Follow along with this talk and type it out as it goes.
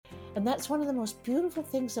And that's one of the most beautiful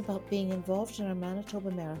things about being involved in our Manitoba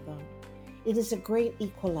Marathon. It is a great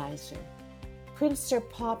equalizer. Prince or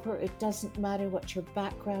pauper, it doesn't matter what your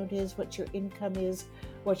background is, what your income is,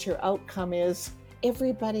 what your outcome is.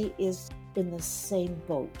 Everybody is in the same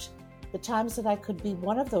boat. The times that I could be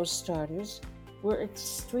one of those starters were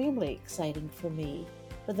extremely exciting for me.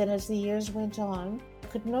 But then as the years went on, I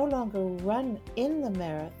could no longer run in the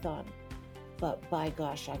marathon. But by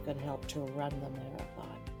gosh, I could help to run the marathon.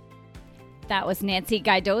 That was Nancy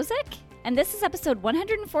Gajdosik, and this is episode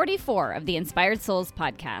 144 of the Inspired Souls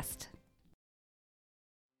podcast.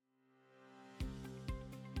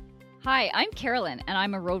 Hi, I'm Carolyn, and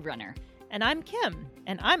I'm a road runner. And I'm Kim,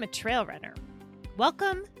 and I'm a trail runner.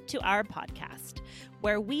 Welcome to our podcast,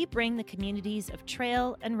 where we bring the communities of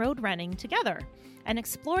trail and road running together and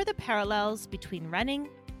explore the parallels between running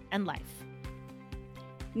and life.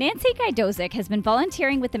 Nancy Gajdosik has been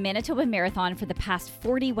volunteering with the Manitoba Marathon for the past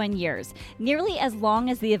 41 years, nearly as long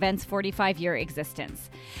as the event's 45-year existence.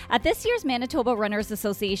 At this year's Manitoba Runners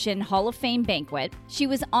Association Hall of Fame banquet, she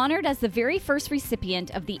was honored as the very first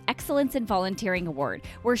recipient of the Excellence in Volunteering Award,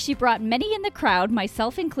 where she brought many in the crowd,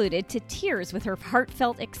 myself included, to tears with her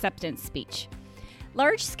heartfelt acceptance speech.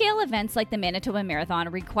 Large-scale events like the Manitoba Marathon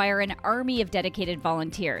require an army of dedicated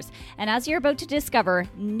volunteers, and as you're about to discover,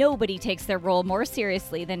 nobody takes their role more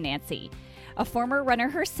seriously than Nancy. A former runner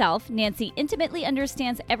herself, Nancy intimately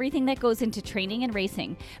understands everything that goes into training and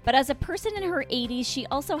racing, but as a person in her 80s, she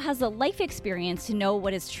also has the life experience to know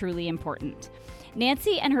what is truly important.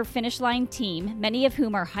 Nancy and her Finish Line team, many of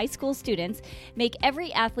whom are high school students, make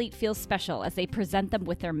every athlete feel special as they present them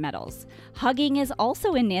with their medals. Hugging is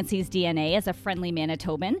also in Nancy's DNA as a friendly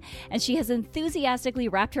Manitoban, and she has enthusiastically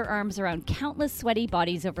wrapped her arms around countless sweaty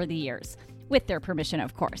bodies over the years, with their permission,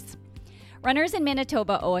 of course. Runners in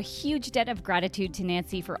Manitoba owe a huge debt of gratitude to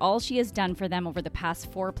Nancy for all she has done for them over the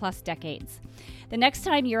past 4+ decades. The next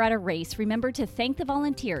time you're at a race, remember to thank the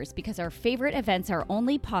volunteers because our favorite events are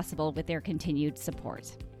only possible with their continued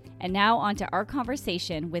support. And now on to our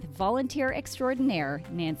conversation with volunteer extraordinaire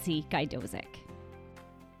Nancy Gajdosik.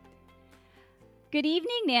 Good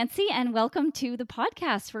evening, Nancy, and welcome to the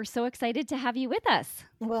podcast. We're so excited to have you with us.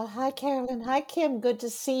 Well, hi, Carolyn. Hi, Kim. Good to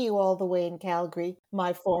see you all the way in Calgary,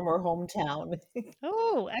 my former hometown.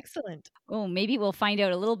 Oh, excellent. Oh, maybe we'll find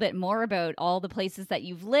out a little bit more about all the places that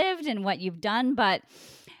you've lived and what you've done, but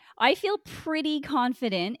I feel pretty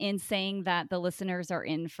confident in saying that the listeners are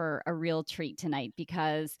in for a real treat tonight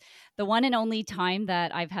because the one and only time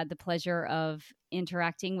that I've had the pleasure of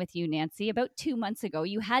interacting with you, Nancy, about 2 months ago,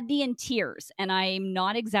 you had me in tears, and I'm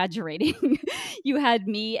not exaggerating. You had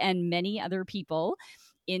me and many other people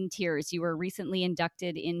in tears. You were recently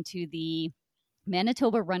inducted into the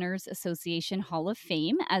Manitoba Runners Association Hall of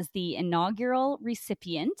Fame as the inaugural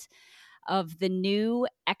recipient of the new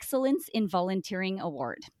Excellence in Volunteering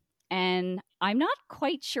Award. And I'm not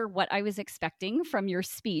quite sure what I was expecting from your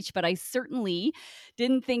speech, but I certainly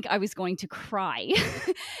didn't think I was going to cry.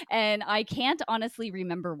 And I can't honestly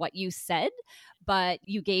remember what you said, but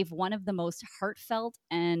you gave one of the most heartfelt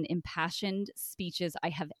and impassioned speeches I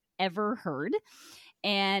have ever heard.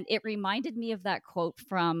 And it reminded me of that quote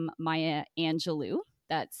from Maya Angelou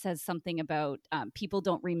that says something about people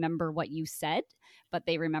don't remember what you said, but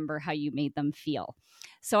they remember how you made them feel.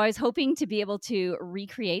 So I was hoping to be able to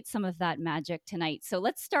recreate some of that magic tonight. So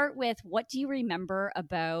let's start with, what do you remember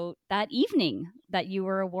about that evening that you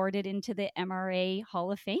were awarded into the MRA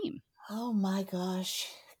Hall of Fame? Oh my gosh,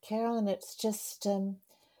 Carolyn, it's just,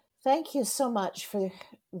 thank you so much for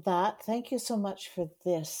that. Thank you so much for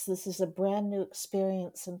this. This is a brand new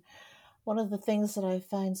experience. And one of the things that I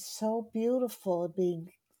find so beautiful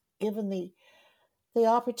being given the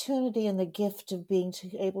opportunity and the gift of being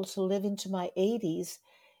able to live into my 80s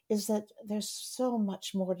is that there's so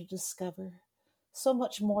much more to discover, so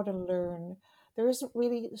much more to learn. There isn't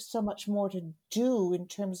really so much more to do in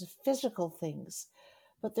terms of physical things,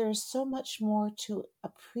 but there is so much more to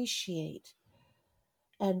appreciate.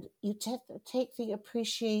 And you take the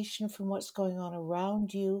appreciation from what's going on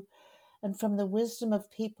around you and from the wisdom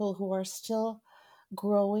of people who are still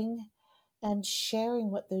growing and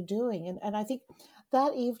sharing what they're doing. And I think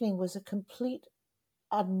that evening was a complete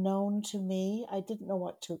unknown to me. I didn't know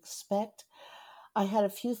what to expect. I had a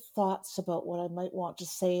few thoughts about what I might want to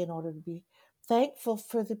say in order to be thankful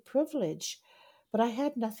for the privilege, but I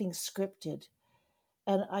had nothing scripted,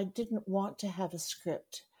 and I didn't want to have a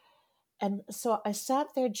script. And so I sat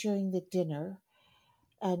there during the dinner,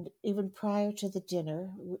 and even prior to the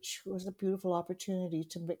dinner, which was a beautiful opportunity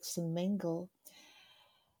to mix and mingle.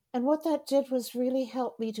 And what that did was really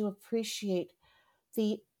help me to appreciate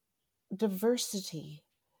the diversity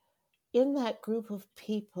in that group of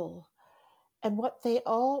people and what they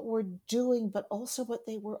all were doing, but also what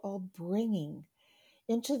they were all bringing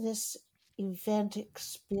into this event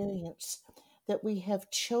experience that we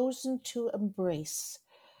have chosen to embrace.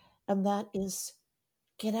 And that is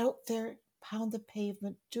get out there, pound the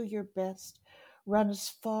pavement, do your best, run as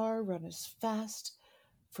far, run as fast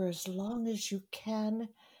for as long as you can,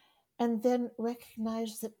 and then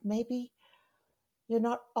recognize that maybe you're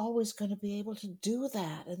not always going to be able to do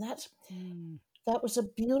that. And that was a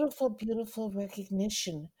beautiful, beautiful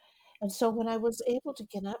recognition. And so when I was able to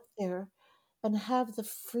get up there and have the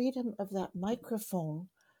freedom of that microphone,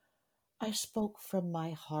 I spoke from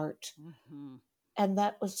my heart. Mm-hmm. And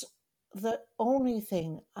that was the only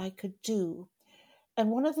thing I could do. And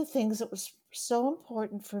one of the things that was so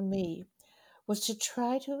important for me was to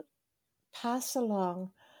try to pass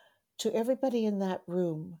along to everybody in that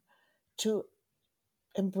room to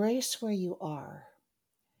embrace where you are.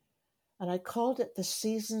 And I called it the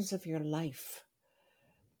seasons of your life.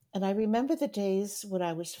 And I remember the days when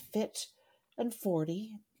I was fit and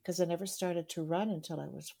 40, because I never started to run until I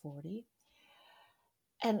was 40.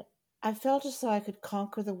 And I felt as though I could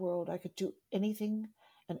conquer the world. I could do anything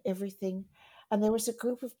and everything. And there was a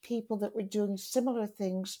group of people that were doing similar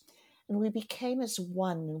things. And we became as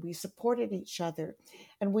one and we supported each other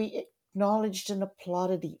and we acknowledged and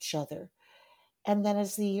applauded each other. And then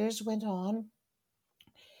as the years went on,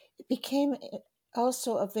 it became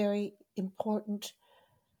also a very important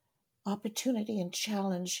opportunity and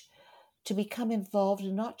challenge to become involved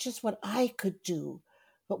in not just what I could do,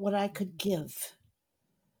 but what I could give.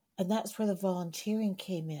 And that's where the volunteering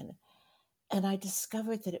came in. And I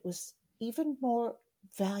discovered that it was even more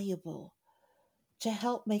valuable to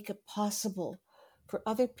help make it possible for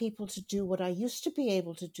other people to do what I used to be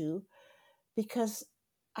able to do, because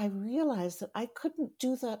I realized that I couldn't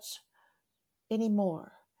do that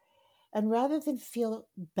anymore. And rather than feel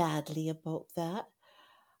badly about that,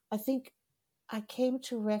 I think I came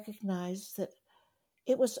to recognize that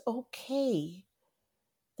it was okay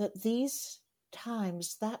that these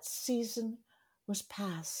times, that season was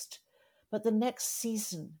past, but the next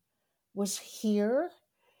season was here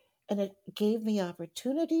and it gave me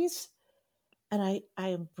opportunities and I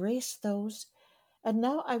embraced those. And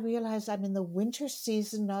now I realize I'm in the winter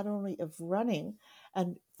season, not only of running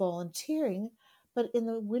and volunteering, but in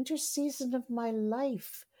the winter season of my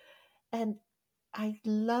life. And I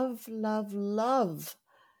love, love, love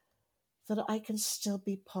that I can still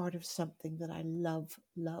be part of something that I love,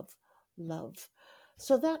 love, love.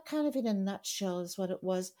 So that kind of in a nutshell is what it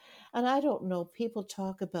was. And I don't know, people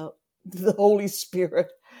talk about the Holy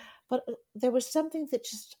Spirit, but there was something that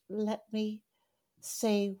just let me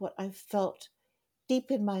say what I felt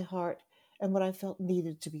deep in my heart and what I felt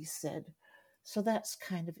needed to be said. So that's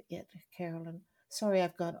kind of it, Carolyn. Sorry,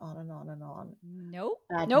 I've gone on and on and on. Nope.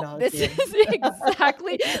 Ad Nope. This is nauseam.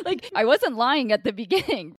 exactly like I wasn't lying at the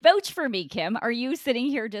beginning. Vouch for me, Kim. Are you sitting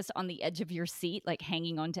here just on the edge of your seat, like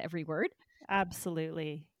hanging on to every word?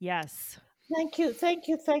 Absolutely. Yes. Thank you, thank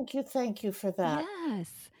you, thank you, thank you for that.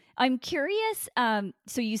 Yes. I'm curious.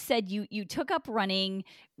 So you said you took up running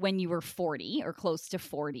when you were 40 or close to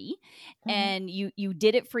 40, Mhm. and you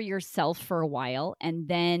did it for yourself for a while, and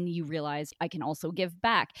then you realized I can also give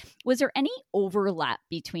back. Was there any overlap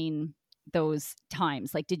between those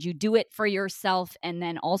times? Like, did you do it for yourself and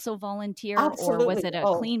then also volunteer, or was Absolutely. it a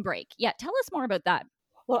Oh, clean break? Yeah, tell us more about that.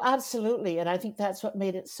 well, absolutely. And I think that's what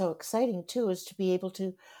made it so exciting too, is to be able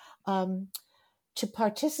um, to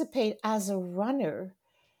participate as a runner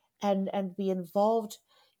and be involved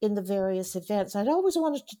in the various events. I'd always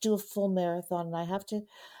wanted to do a full marathon, and I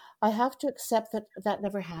have to accept that that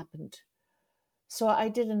never happened. So I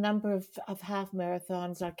did a number of half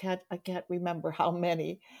marathons. I can't remember how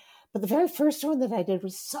many, but the very first one that I did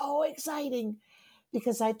was so exciting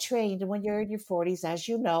because I trained. And when you're in your 40s, as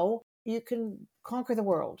you know, you can conquer the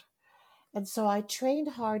world. And so I trained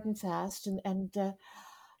hard and fast, and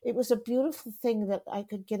it was a beautiful thing that I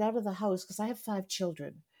could get out of the house because I have 5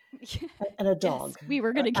 children and a Yes, dog. we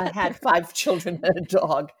were going to I get had there. 5 children and a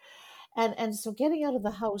dog, and so getting out of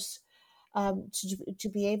the house to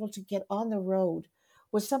be able to get on the road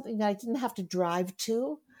was something that I didn't have to drive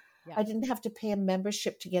to. Yeah. I didn't have to pay a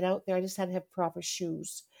membership to get out there. I just had to have proper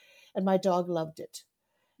shoes, and my dog loved it.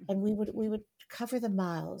 And we would cover the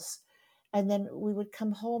miles, and then we would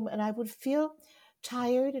come home, and I would feel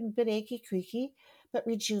tired and a bit achy creaky, but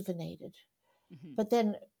rejuvenated. Mhm. But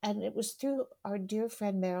then, and it was through our dear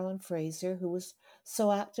friend Marilyn Fraser, who was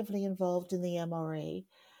so actively involved in the MRA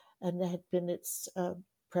and had been its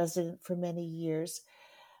president for many years.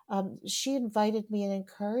 She invited me and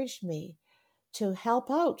encouraged me to help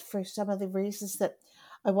out for some of the races that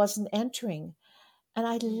I wasn't entering. And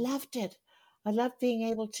I loved it. I loved being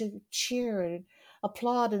able to cheer and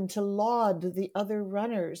applaud and to laud the other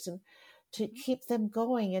runners and to keep them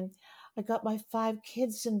going. And I got my 5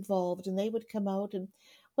 kids involved, and they would come out, and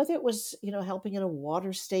whether it was, helping at a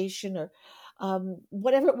water station or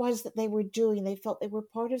whatever it was that they were doing, they felt they were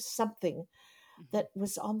part of something that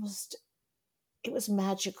was almost, it was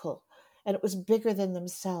magical, and it was bigger than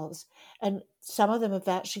themselves. And some of them have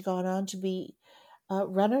actually gone on to be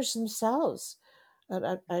runners themselves.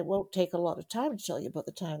 And I won't take a lot of time to tell you about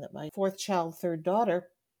the time that my fourth child, third daughter,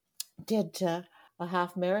 did a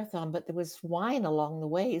half marathon, but there was wine along the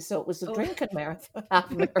way, so it was a Oh. drinking marathon,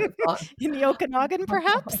 half marathon. In the Okanagan,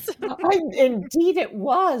 perhaps? Indeed, it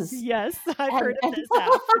was. Yes, I've And, heard of and this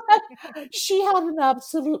half. she had an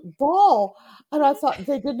absolute ball. And I thought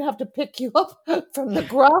they didn't have to pick you up from the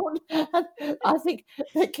ground. And I think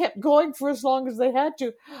they kept going for as long as they had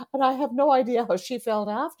to. And I have no idea how she felt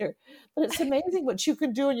after. But it's amazing what you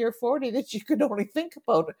can do in your 40 that you could only think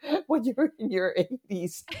about when you're in your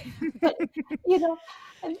 80s. But,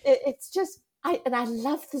 and it's just, I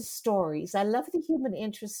love the stories. I love the human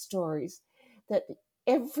interest stories, that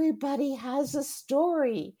everybody has a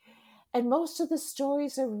story. And most of the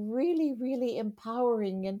stories are really, really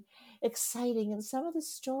empowering and exciting. And some of the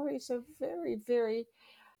stories are very, very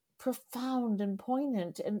profound and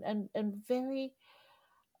poignant and very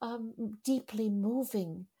deeply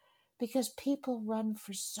moving, because people run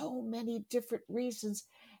for so many different reasons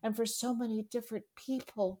and for so many different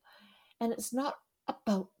people. And it's not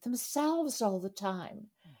about themselves all the time.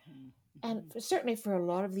 And certainly for a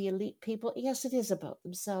lot of the elite people, yes, it is about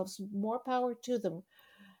themselves. More power to them.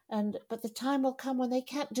 But the time will come when they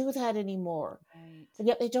can't do that anymore. Right. And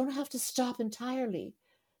yet they don't have to stop entirely.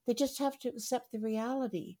 They just have to accept the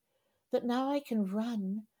reality that now I can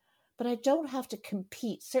run, but I don't have to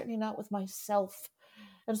compete, certainly not with myself,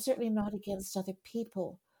 and certainly not against other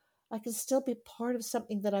people. I can still be part of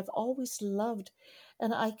something that I've always loved,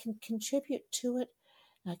 and I can contribute to it,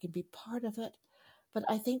 and I can be part of it. But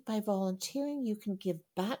I think by volunteering, you can give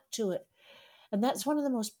back to it. And that's one of the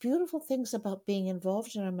most beautiful things about being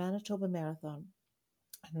involved in our Manitoba Marathon.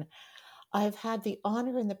 And I've had the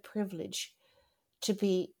honor and the privilege to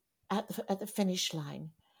be at the finish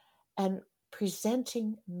line and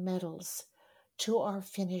presenting medals to our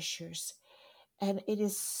finishers. And it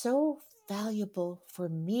is so valuable for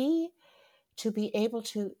me to be able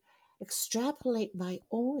to extrapolate my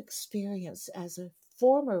own experience as a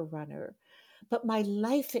former runner, but my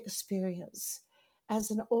life experience as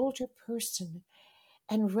an older person,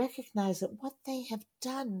 and recognize that what they have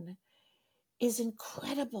done is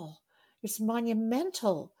incredible. It's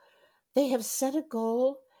monumental. They have set a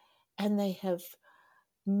goal and they have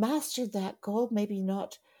mastered that goal, maybe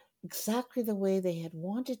not exactly the way they had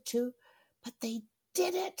wanted to, but they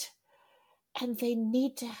did it. And they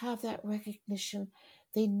need to have that recognition.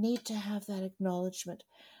 They need to have that acknowledgement.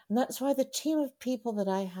 And that's why the team of people that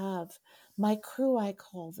I have, my crew, I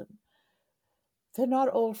call them, they're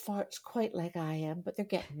not old farts quite like I am, but they're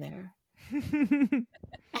getting there. And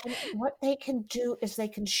what they can do is they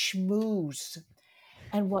can schmooze.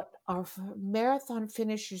 And what our marathon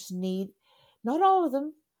finishers need, not all of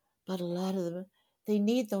them, but a lot of them, they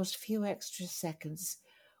need those few extra seconds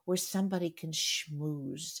where somebody can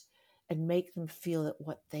schmooze and make them feel that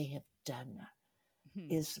what they have done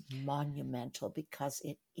is monumental, because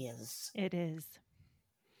it is. It is.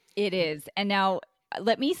 It is. And now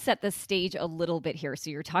let me set the stage a little bit here. So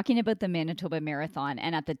you're talking about the Manitoba Marathon,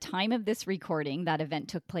 and at the time of this recording, that event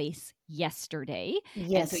took place yesterday.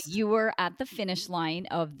 Yes. And so you were at the finish line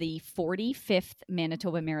of the 45th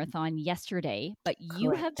Manitoba Marathon yesterday, but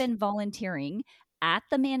you have Correct. been volunteering at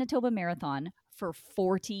the Manitoba Marathon for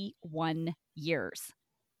 41 years.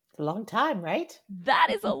 A long time, right? That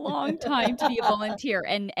is a long time to be a volunteer.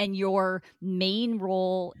 And your main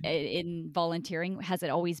role in volunteering, has it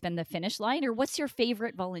always been the finish line, or what's your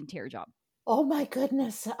favorite volunteer job? Oh my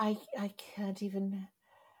goodness, I can't even.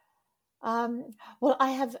 Well,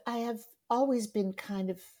 I have always been kind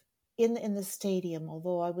of in the stadium,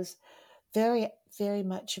 although I was very, very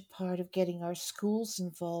much a part of getting our schools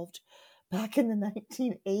involved back in the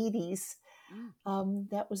 1980s.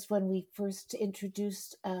 That was when we first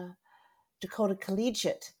introduced Dakota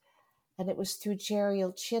Collegiate, and it was through Jerry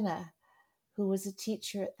Olchina, who was a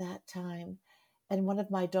teacher at that time. And one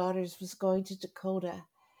of my daughters was going to Dakota,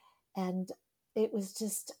 and it was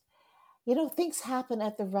just, things happen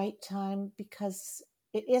at the right time because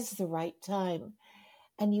it is the right time,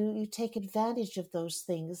 and you take advantage of those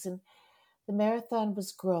things. And the marathon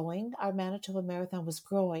was growing, our Manitoba Marathon was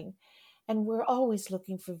growing, and we're always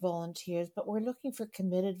looking for volunteers, but we're looking for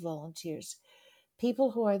committed volunteers,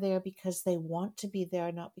 people who are there because they want to be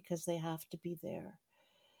there, not because they have to be there.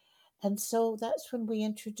 And so that's when we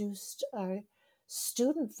introduced our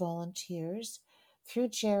student volunteers through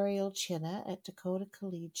Jerry Olchina at Dakota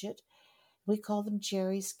Collegiate. We call them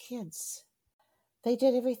Jerry's Kids. They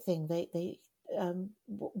did everything. They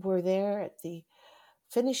were there at the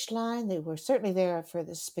finish line. They were certainly there for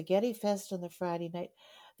the Spaghetti Fest on the Friday night.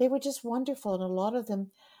 They were just wonderful, and a lot of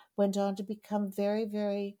them went on to become very,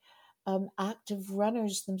 very active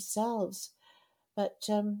runners themselves. But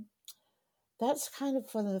that's kind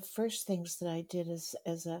of one of the first things that I did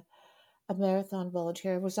as a marathon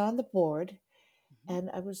volunteer. I was on the board, and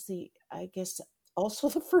I was I guess, also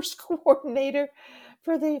the first coordinator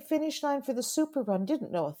for the finish line for the super run.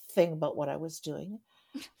 Didn't know a thing about what I was doing,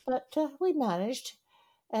 but we managed,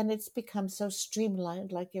 and it's become so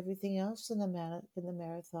streamlined, like everything else in the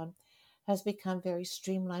marathon has become very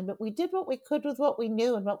streamlined. But we did what we could with what we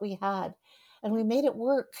knew and what we had, and we made it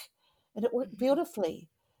work, and it worked beautifully.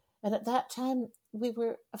 And at that time, we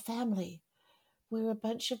were a family. We were a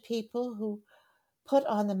bunch of people who put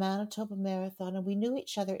on the Manitoba Marathon, and we knew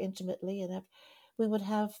each other intimately. And we would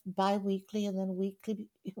have bi-weekly and then weekly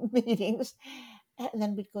meetings, and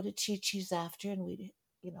then we'd go to Chi-Chi's after, and we'd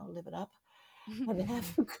live it up and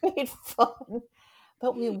have great fun.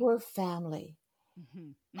 But we were family,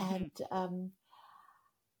 and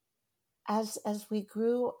as we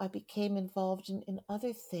grew, I became involved in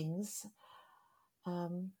other things.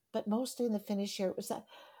 But mostly in the finish year, it was that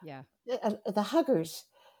the huggers.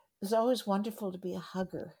 It was always wonderful to be a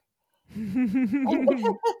hugger.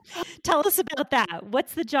 Tell us about that.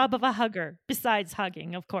 What's the job of a hugger besides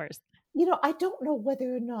hugging, of course? I don't know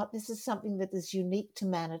whether or not this is something that is unique to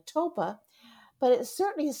Manitoba, but it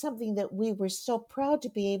certainly is something that we were so proud to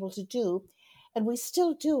be able to do, and we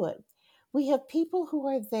still do it. We have people who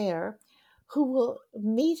are there who will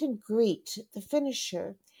meet and greet the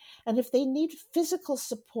finisher, and if they need physical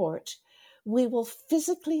support, we will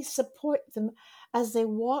physically support them as they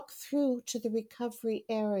walk through to the recovery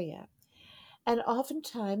area. And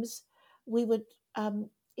oftentimes we would,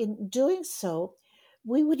 in doing so,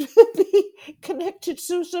 we would be connected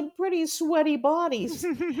to some pretty sweaty bodies.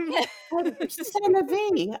 C'est la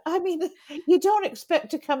vie. I mean, you don't expect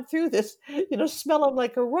to come through this, smelling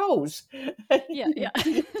like a rose. Yeah.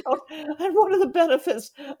 And one of the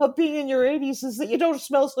benefits of being in your 80s is that you don't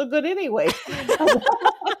smell so good anyway.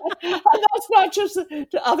 And that's not just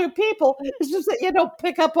to other people. It's just that you don't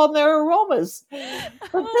pick up on their aromas.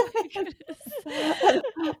 Oh my goodness.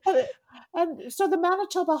 And so the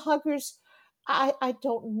Manitoba Huggers, I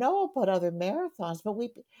don't know about other marathons, but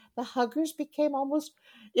the Huggers became almost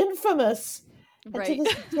infamous. Right.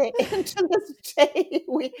 And to this day,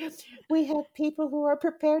 we have people who are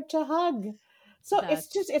prepared to hug. So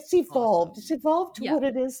it's evolved. Awesome. It's evolved to Yeah. what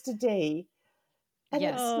it is today. And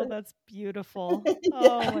Yes. Oh, that's beautiful. Yeah.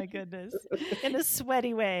 Oh my goodness. In a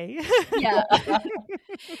sweaty way. Yeah.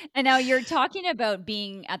 And now you're talking about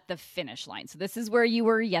being at the finish line. So this is where you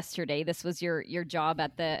were yesterday. This was your job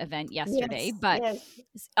at the event yesterday. Yes, But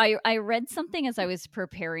yes. I read something as I was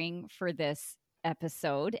preparing for this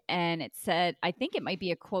episode, and it said, I think it might be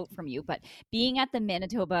a quote from you, but being at the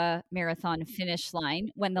Manitoba Marathon finish line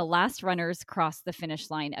when the last runners crossed the finish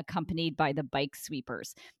line accompanied by the bike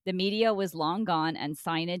sweepers. The media was long gone and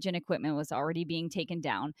signage and equipment was already being taken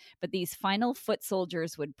down, but these final foot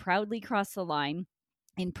soldiers would proudly cross the line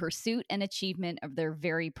in pursuit and achievement of their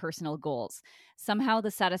very personal goals. Somehow the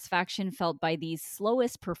satisfaction felt by these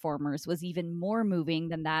slowest performers was even more moving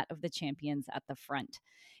than that of the champions at the front.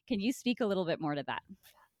 Can you speak a little bit more to that?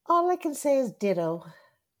 All I can say is ditto.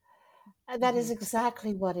 That is Mhm.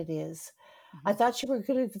 exactly what it is. I Mhm. thought you were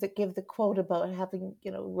going to give the quote about having,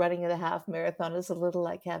 running a half marathon is a little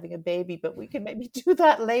like having a baby, but we can maybe do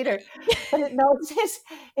that later. But no,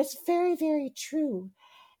 it's very, very true.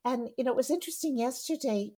 And, it was interesting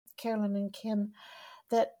yesterday, Carolyn and Kim,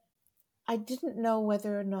 that I didn't know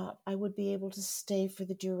whether or not I would be able to stay for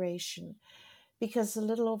the duration because a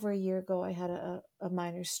little over a year ago, I had a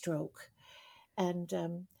minor stroke. And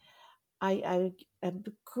I am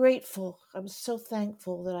grateful. I'm so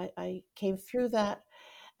thankful that I came through that,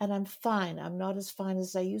 and I'm fine. I'm not as fine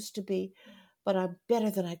as I used to be, but I'm better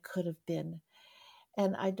than I could have been.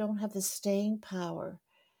 And I don't have the staying power,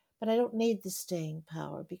 but I don't need the staying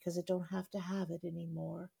power because I don't have to have it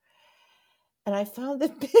anymore. And I found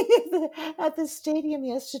that being at the stadium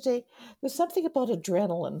yesterday, there's something about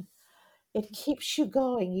adrenaline. It keeps you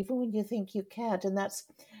going even when you think you can't. And that's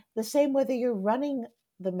the same whether you're running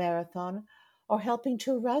the marathon or helping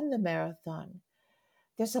to run the marathon.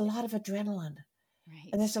 There's a lot of adrenaline and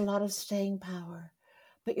Right. there's a lot of staying power.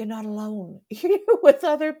 but you're not alone. You're with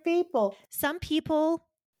other people. Some people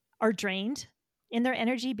are drained in their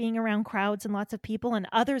energy being around crowds and lots of people, and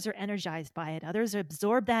others are energized by it. Others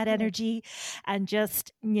absorb that energy and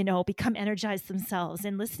just, become energized themselves.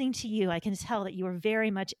 And listening to you, I can tell that you are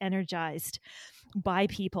very much energized by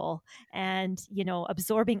people and,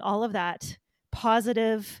 absorbing all of that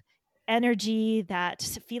positive energy, that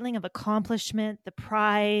feeling of accomplishment, the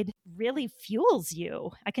pride really fuels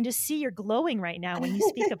you. I can just see you're glowing right now when you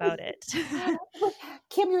speak about it.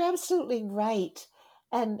 Kim, you're absolutely right.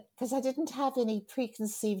 And because I didn't have any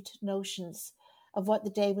preconceived notions of what the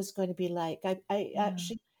day was going to be like, I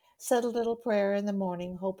actually said a little prayer in the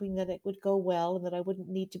morning, hoping that it would go well and that I wouldn't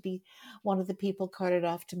need to be one of the people carted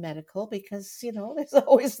off to medical because, there's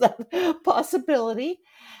always that possibility.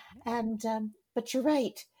 And, but you're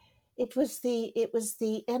right. It was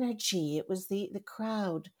the energy. It was the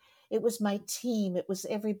crowd. It was my team. It was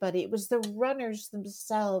everybody. It was the runners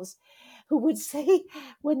themselves who would say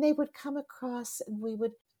when they would come across and we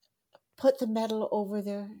would put the medal over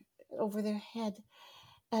their head,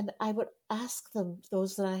 and I would ask them,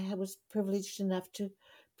 those that I was privileged enough to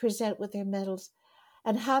present with their medals,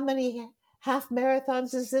 and how many half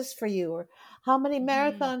marathons is this for you, or how many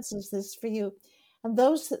marathons is this for you? And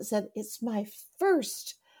those that said it's my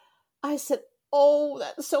first, I said, oh,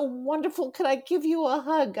 that's so wonderful. Can I give you a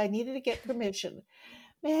hug? I needed to get permission.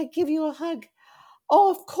 May I give you a hug? Oh,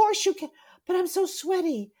 of course you can, but I'm so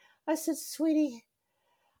sweaty. I said, sweetie,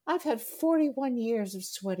 I've had 41 years of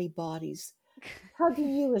sweaty bodies.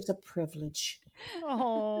 Hugging you is a privilege.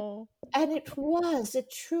 Oh. And it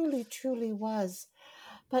truly, truly was.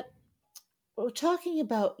 But we're talking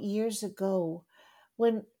about years ago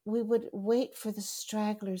when we would wait for the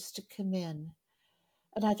stragglers to come in.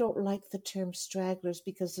 And I don't like the term stragglers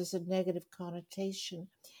because there's a negative connotation.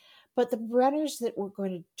 But the runners that were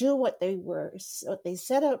going to do what they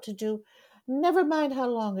set out to do, never mind how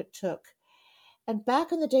long it took. And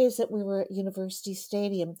back in the days that we were at University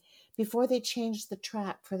Stadium, before they changed the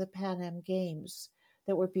track for the Pan Am Games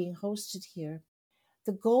that were being hosted here,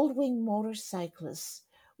 the Goldwing motorcyclists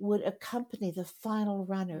would accompany the final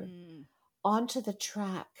runner onto the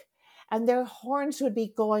track, and their horns would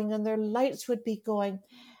be going and their lights would be going,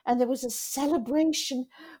 and there was a celebration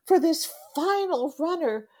for this final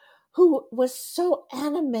runner who was so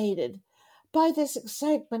animated by this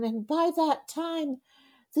excitement. And by that time,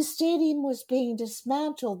 the stadium was being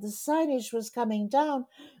dismantled, the signage was coming down,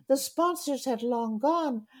 the sponsors had long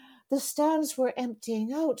gone, the stands were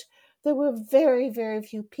emptying out. There were very, very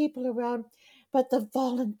few people around, but the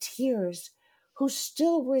volunteers who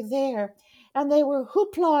still were there, and they were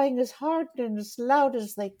hooplawing as hard and as loud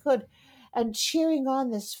as they could and cheering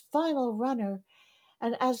on this final runner.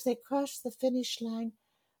 And as they crossed the finish line,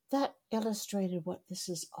 that illustrated what this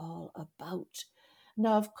is all about.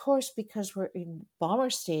 Now, of course, because we're in Bomber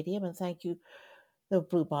Stadium, and thank you, the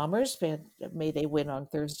Blue Bombers, may they win on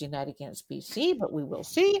Thursday night against BC, but we will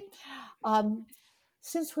see.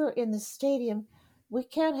 Since we're in the stadium, we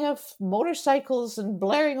can't have motorcycles and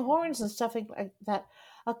blaring horns and stuff like that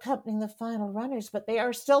accompanying the final runners, but they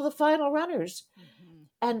are still the final runners.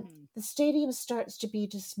 And the stadium starts to be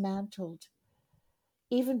dismantled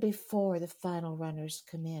even before the final runners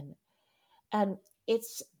come in. And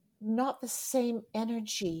it's not the same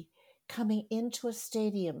energy coming into a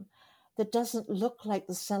stadium that doesn't look like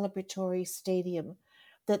the celebratory stadium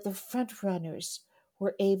that the front runners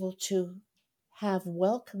were able to have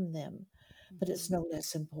welcome them. But it's no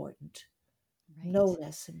less important. Right. No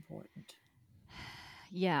less important.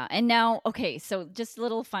 Yeah. And now, okay, so just a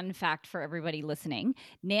little fun fact for everybody listening.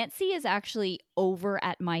 Nancy is actually over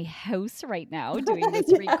at my house right now doing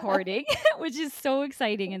this recording, which is so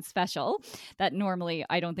exciting and special that normally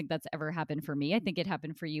I don't think that's ever happened for me. I think it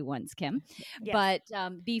happened for you once, Kim. Yes.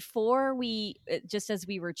 But before just as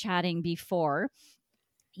we were chatting before,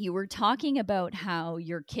 you were talking about how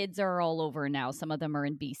your kids are all over now. Some of them are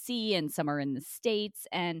in BC and some are in the States,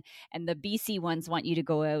 and the BC ones want you to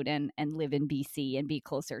go out and live in BC and be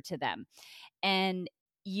closer to them. And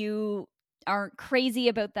you aren't crazy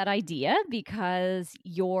about that idea because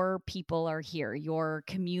your people are here, your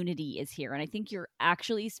community is here. And I think you're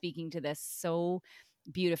actually speaking to this so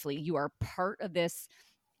beautifully. You are part of this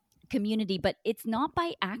community, but it's not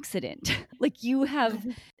by accident. Like, you have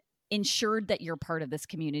ensured that you're part of this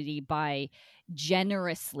community by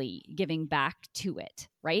generously giving back to it,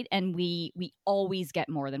 right? And we always get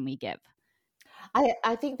more than we give.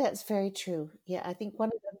 I think that's very true. Yeah, I think one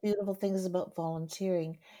of the beautiful things about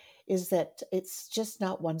volunteering is that it's just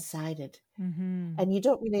not one-sided. And you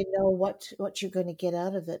don't really know what you're going to get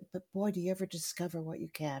out of it, but boy, do you ever discover what you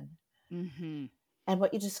can. And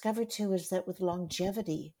what you discover too is that with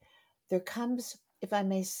longevity, there comes, if I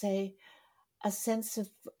may say, a sense of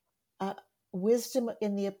uh, wisdom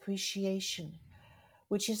in the appreciation,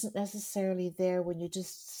 which isn't necessarily there when you're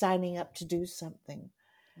just signing up to do something.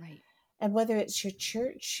 Right. And whether it's your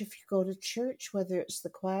church, if you go to church, whether it's the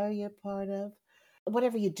choir you're part of,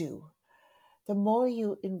 whatever you do, the more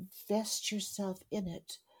you invest yourself in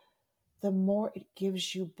it, the more it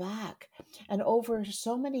gives you back. And over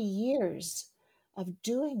so many years of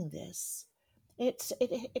doing this,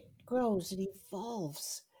 it grows, it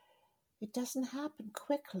evolves. It doesn't happen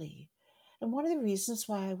quickly. And one of the reasons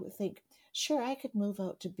why I would think, sure, I could move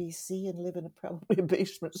out to BC and live in probably a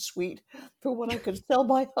basement suite for what I could sell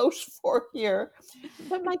my house for here.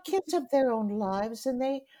 But my kids have their own lives, and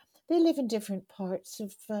they live in different parts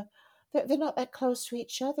of. They're not that close to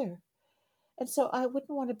each other, and so I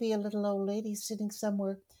wouldn't want to be a little old lady sitting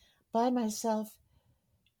somewhere by myself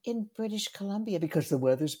in British Columbia because the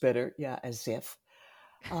weather's better. Yeah, as if.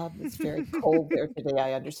 It's very cold there today.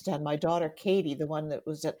 I understand. My daughter Katie, the one that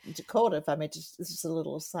was at Dakota, if I may just, this is a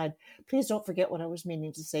little aside. Please don't forget what I was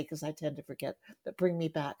meaning to say because I tend to forget. But bring me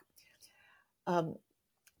back.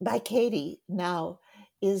 My Katie now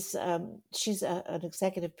is she's an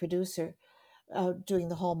executive producer doing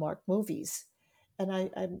the Hallmark movies, and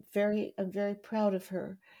I'm very proud of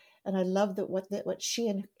her, and I love what she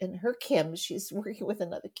and her Kim, she's working with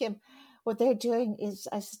another Kim, what they're doing is,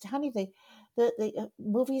 I said, honey, the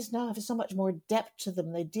movies now have so much more depth to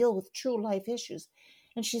them. They deal with true life issues,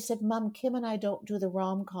 and she said, Mom, Kim and I don't do the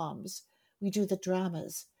rom-coms, we do the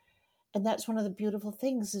dramas, and that's one of the beautiful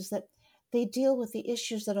things is that they deal with the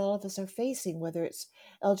issues that all of us are facing, whether it's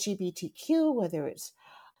LGBTQ, whether it's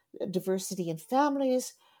diversity in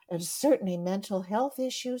families, and certainly mental health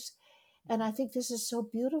issues. And I think this is so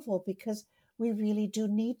beautiful because we really do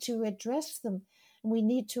need to address them. And we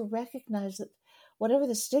need to recognize that whatever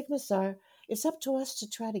the stigmas are, it's up to us to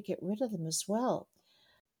try to get rid of them as well.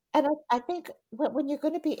 And I think when you're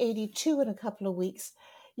going to be 82 in a couple of weeks,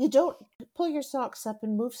 you don't pull your socks up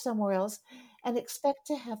and move somewhere else and expect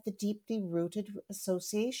to have the deeply rooted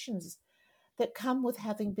associations that come with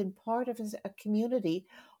having been part of a community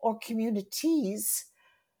or communities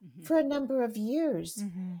Mm-hmm. for a number of years.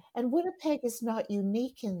 Mm-hmm. And Winnipeg is not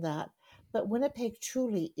unique in that, but Winnipeg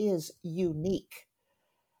truly is unique.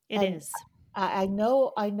 It And is. I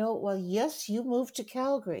know, well, yes, you moved to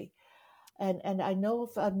Calgary. And I know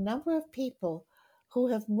of a number of people who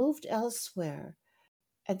have moved elsewhere,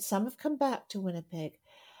 and some have come back to Winnipeg.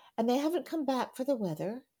 And they haven't come back for the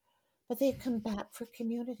weather, but they've come back for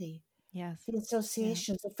community, Yes. the Yeah.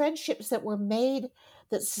 associations, the friendships that were made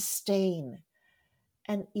that sustain.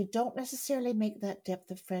 And you don't necessarily make that depth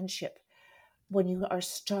of friendship when you are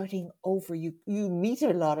starting over. You meet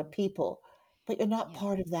a lot of people, but you're not Yeah.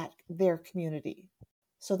 part of their community.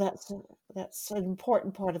 So that's an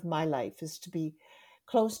important part of my life is to be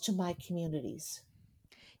close to my communities.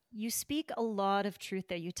 You speak a lot of truth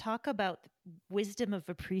there. You talk about wisdom of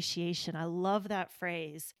appreciation. I love that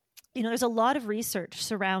phrase. You know, there's a lot of research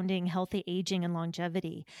surrounding healthy aging and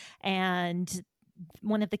longevity. And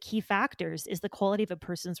one of the key factors is the quality of a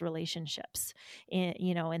person's relationships in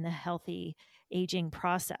the healthy aging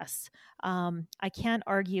process. I can't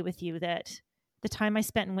argue with you that the time I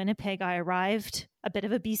spent in Winnipeg, I arrived a bit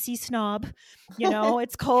of a BC snob.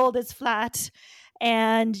 It's cold, it's flat,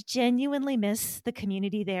 and genuinely miss the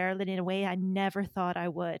community there in a way I never thought I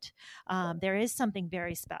would. There is something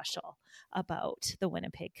very special about the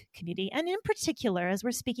Winnipeg community, and in particular, as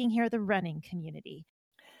we're speaking here, the running community.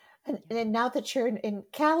 And now that you're in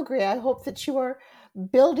Calgary, I hope that you are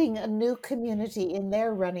building a new community in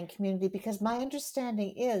their running community because my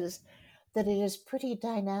understanding is that it is pretty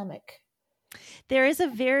dynamic. There is a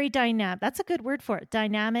very that's a good word for it,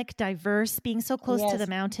 dynamic, diverse. Being so close to the Yes,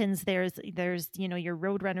 mountains, there's your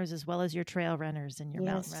road runners as well as your trail runners and your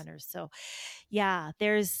mountain yes. runners. So yeah,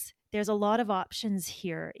 there's a lot of options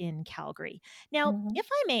here in Calgary. Now, Hmm. if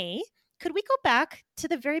I may, could we go back to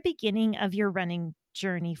the very beginning of your running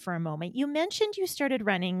journey for a moment? You mentioned you started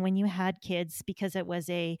running when you had kids because it was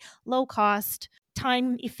a low cost,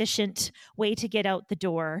 time efficient way to get out the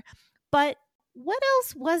door. But what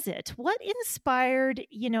else was it? What inspired,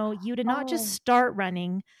 you to not just Oh, start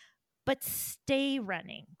running, but stay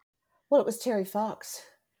running? well, it was Terry Fox.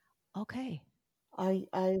 Okay. I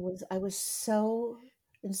was so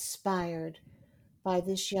inspired by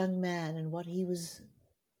this young man and what he was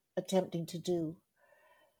attempting to do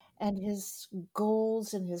and his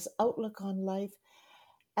goals and his outlook on life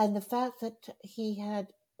and the fact that he had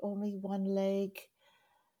only one leg,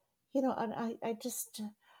 and I just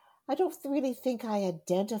I don't really think I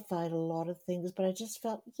identified a lot of things, but I just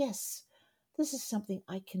felt, yes, this is something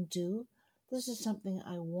I can do. This is something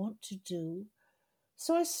I want to do.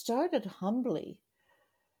 So I started humbly.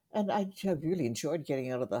 And I really enjoyed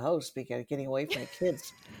getting out of the house, because getting away from the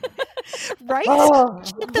kids. Right? Oh,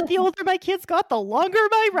 Joke that the older my kids got, the longer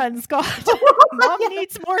my runs got. Mom yeah.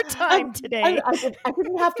 needs more time today. I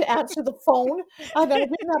didn't have to answer the phone, and I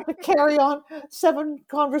didn't have to carry on 7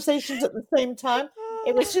 conversations at the same time.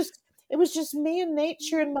 It was just me and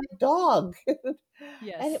nature and my dog, and it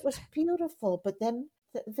Yes. was beautiful. But then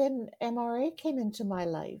MRA came into my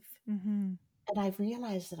life, Mm-hmm. and I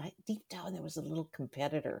realized that deep down there was a little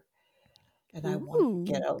competitor, and I wanted to Ooh.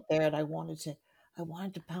 get out there, and I wanted to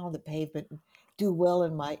pound the pavement and do well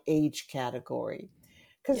in my age category.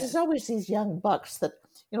 Because Yes. there's always these young bucks that,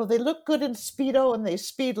 they look good in Speedo and they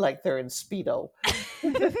speed like they're in Speedo.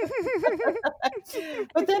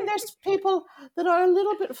 But then there's people that are a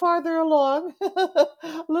little bit farther along, a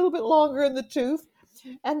little bit longer in the tooth,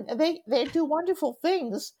 and they do wonderful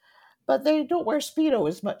things, but they don't wear Speedo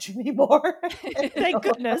as much anymore. Thank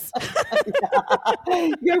goodness.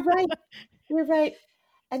 Yeah. You're right. You're right.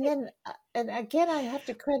 And then, and again, I have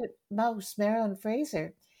to credit Mouse, Marilyn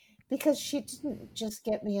Fraser, because she didn't just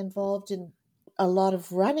get me involved in a lot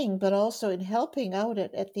of running, but also in helping out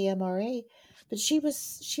at the MRA. But she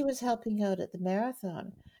was helping out at the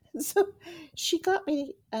marathon, so she got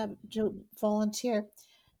me to volunteer.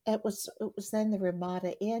 It was then the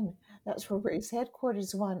Ramada Inn. That's where race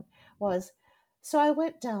headquarters one was. So I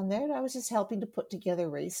went down there, and I was just helping to put together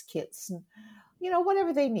race kits and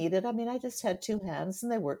whatever they needed. I mean, I just had 2 hands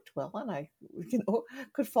and they worked well, and I,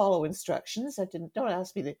 could follow instructions. Don't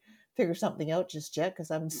ask me to figure something out just yet, because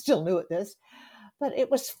I'm still new at this. But it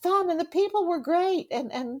was fun, and the people were great,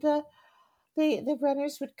 and the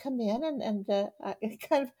runners would come in, and I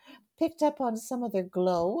kind of picked up on some of their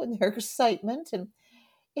glow and their excitement, and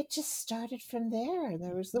it just started from there.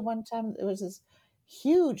 There was the one time there was this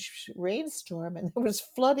huge rainstorm, and there was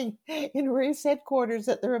flooding in race headquarters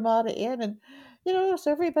at the Ramada Inn, and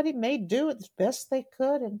so everybody made do as best they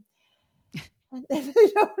could, and and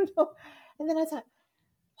then I thought,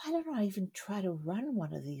 why don't I even try to run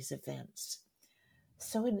one of these events?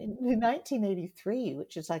 So in 1983,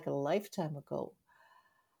 which is like a lifetime ago,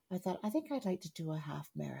 I thought, I think I'd like to do a half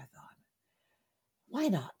marathon. Why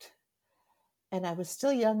not? And I was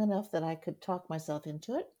still young enough that I could talk myself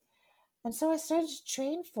into it. And so I started to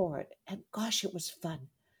train for it. And gosh, it was fun.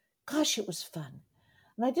 Gosh, it was fun.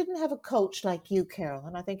 And I didn't have a coach like you,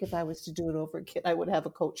 Carolyn. I think if I was to do it over again, I would have a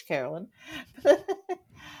coach, Carolyn.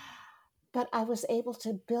 But I was able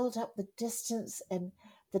to build up the distance and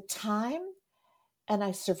the time. And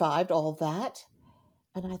I survived all that.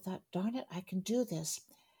 And I thought, darn it, I can do this.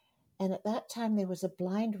 And at that time, there was a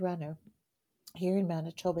blind runner here in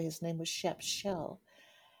Manitoba. His name was Shep Shell.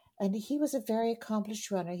 And he was a very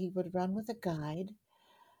accomplished runner. He would run with a guide.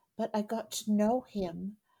 But I got to know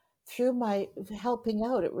him through my helping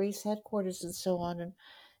out at race headquarters and so on. And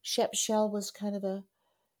Shep Shell was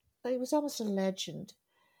he was almost a legend.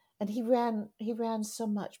 And he ran so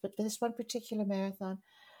much. But for this one particular marathon,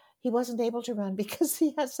 he wasn't able to run because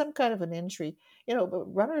he had some kind of an injury.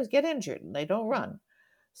 But runners get injured and they don't run.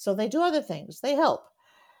 So they do other things. They help.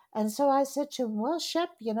 And so I said to him, well, Shep,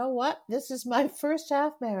 you know what? This is my first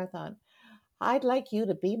half marathon. I'd like you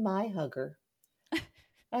to be my hugger.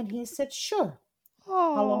 And he said, sure.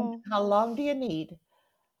 How long, Oh. how long do you need?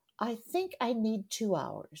 I think I need 2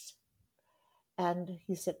 hours. And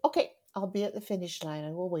he said, okay, I'll be at the finish line.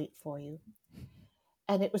 I will wait for you.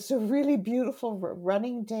 And it was a really beautiful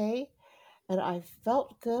running day. And I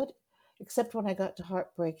felt good, except when I got to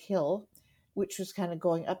Heartbreak Hill, which was kind of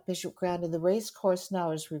going up Bishop Grand, and the race course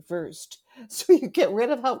now is reversed. So you get rid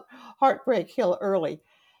of Heartbreak Hill early,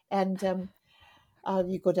 and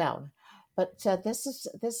you go down. But this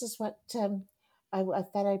is what I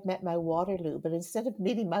thought I'd met my Waterloo, but instead of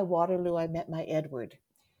meeting my Waterloo, I met my Edward.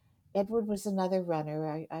 Edward was another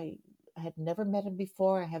runner. I had never met him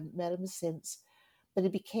before. I haven't met him since, but he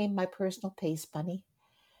became my personal pace bunny.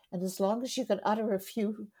 And as long as you can utter a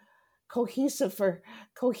few cohesive or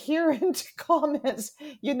coherent comments,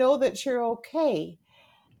 you know that you're okay.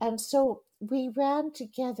 And so we ran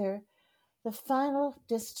together the final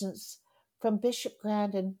distance from Bishop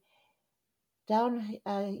Grand and down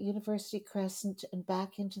University Crescent and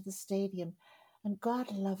back into the stadium. And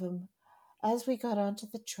God love him, as we got onto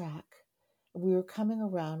the track, we were coming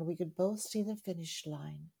around, we could both see the finish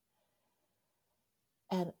line.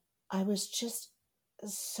 And I was just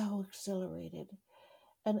so exhilarated.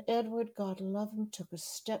 And Edward, God love him, took a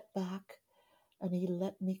step back and he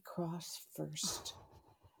let me cross first.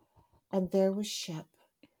 And there was Shep.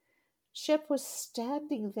 Shep was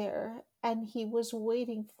standing there and he was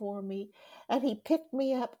waiting for me, and he picked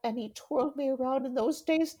me up and he twirled me around. In those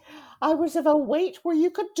days, I was of a weight where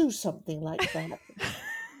you could do something like that.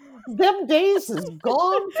 Them days is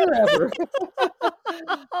gone forever.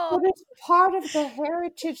 But it's part of the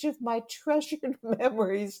heritage of my treasured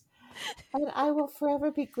memories. And I will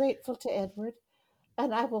forever be grateful to Edward,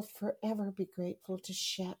 and I will forever be grateful to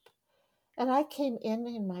Shep. And I came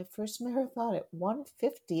in my first marathon at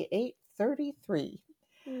 1:58:33.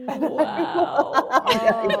 Wow.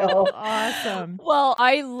 I know. Awesome. Well,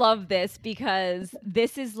 I love this because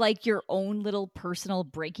this is like your own little personal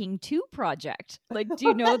Breaking 2 project. Like, do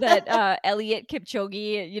you know that Elliot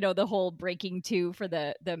Kipchoge, the whole Breaking 2 for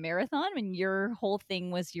the marathon, and your whole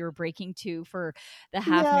thing was your Breaking 2 for the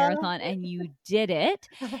half Yeah, marathon, and you did it.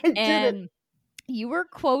 I did it. And you were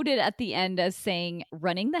quoted at the end as saying,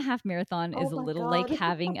 running the half marathon Oh is a my little like God.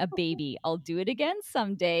 having a baby. I'll do it again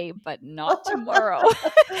someday, but not tomorrow.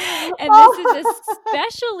 And this is Oh.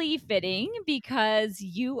 especially fitting because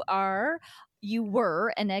you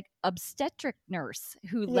were an obstetric nurse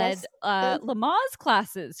who led Yes, yes, Lamaze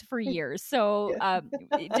classes for years. So yes.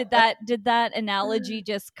 did that analogy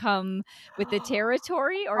just come with the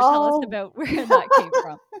territory, or tell us Oh. about where that came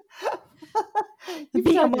from? You've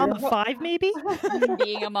Being a done mom your of 5, maybe?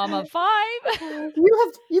 Being a mom of 5.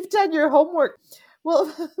 you've done your homework.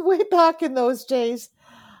 Well, way back in those days,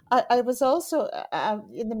 I was also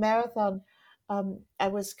in the marathon. I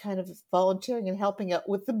was kind of volunteering and helping out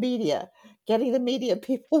with the media, getting the media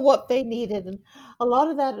people what they needed, and a lot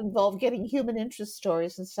of that involved getting human interest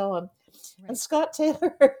stories and so on. And Right. Scott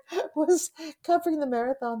Taylor was covering the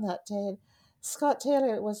marathon that day. And Scott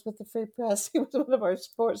Taylor was with the Free Press. He was one of our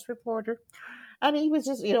sports reporter, and he was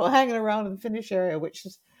just hanging around in the finish area, which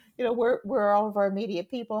is where all of our media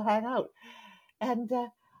people hang out. And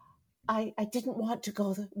I didn't want to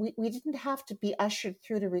go. We didn't have to be ushered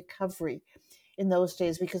through to recovery in those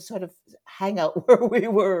days. We could sort of hang out where we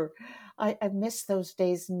were. I miss those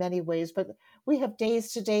days in many ways, but we have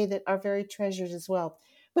days today that are very treasured as well.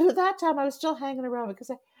 But at that time, I was still hanging around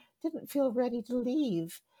because I didn't feel ready to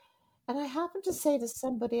leave. And I happened to say to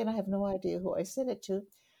somebody, and I have no idea who I said it to,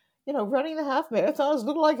 running the half marathon is a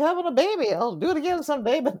little like having a baby. I'll do it again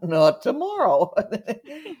someday, but not tomorrow. And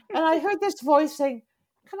I heard this voice saying,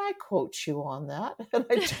 "Can I quote you on that?" And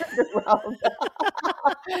I turned around.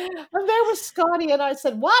 And there was Scotty, and I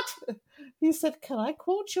said, "What?" He said, "Can I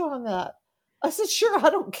quote you on that?" I said, "Sure, I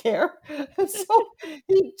don't care." And so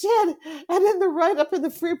he did. And in the write up in the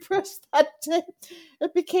Free Press that day,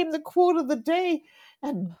 it became the quote of the day.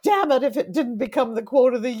 And damn it if it didn't become the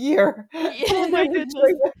quote of the year. Yeah. Oh my Whenever we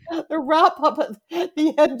goodness. do the wrap up at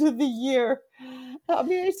the end of the year. I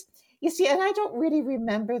mean, you see, and I don't really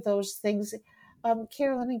remember those things,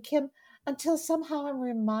 Carolyn and Kim, until somehow I'm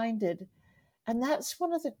reminded. And that's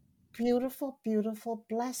one of the beautiful, beautiful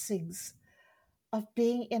blessings of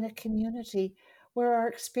being in a community where our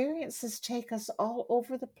experiences take us all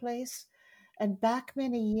over the place and back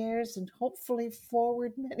many years and hopefully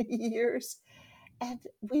forward many years. And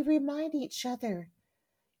we remind each other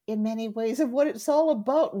in many ways of what it's all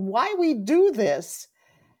about and why we do this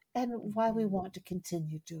and why we want to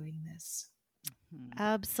continue doing this.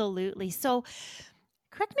 Absolutely. So,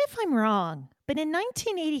 correct me if I'm wrong, but in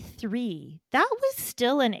 1983, that was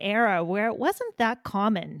still an era where it wasn't that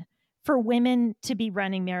common for women to be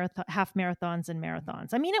running half marathons and marathons.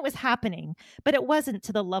 I mean, it was happening, but it wasn't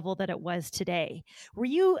to the level that it was today. Were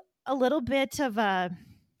you a little bit of a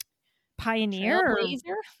pioneer or,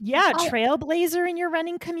 Trailblazer? I, trailblazer in your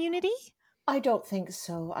running community? I don't think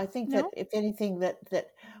so. I think that No? if anything,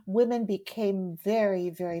 that women became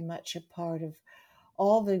very, very much a part of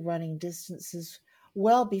all the running distances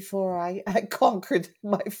well before I conquered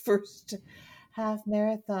my first half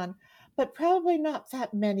marathon, but probably not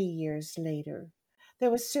that many years later.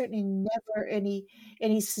 There was certainly never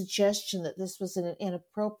any suggestion that this was an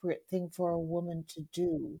inappropriate thing for a woman to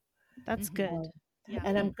do. That's good. Uh, Yeah.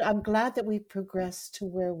 and I'm glad that we've progressed to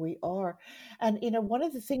where we are. And one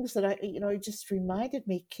of the things that it just reminded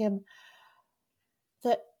me, Kim,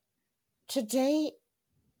 that today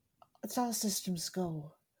it's all systems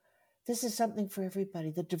go. This is something for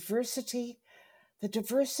everybody. The diversity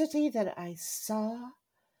that I saw,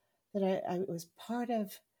 that I was part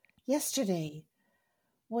of yesterday,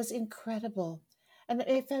 was incredible. And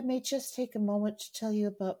if I may just take a moment to tell you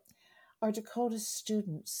about our Dakota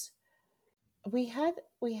students, we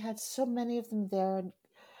had so many of them there,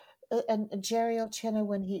 and Jerry Olchena,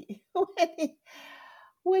 when he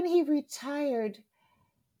when he retired,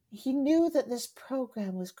 he knew that this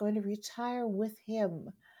program was going to retire with him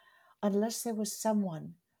unless there was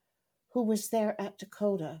someone who was there at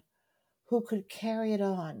Dakota who could carry it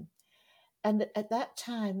on. And at that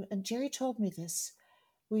time, and Jerry told me this,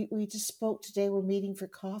 we just spoke today. We're meeting for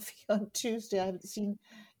coffee on Tuesday. I haven't seen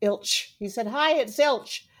Ilch. He said, "Hi, it's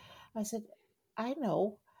Ilch." I said, "I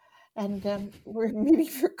know." And we're meeting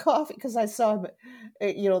for coffee because I saw him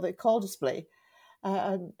at, the call display.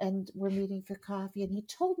 And we're meeting for coffee. And he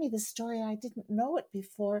told me the story. I didn't know it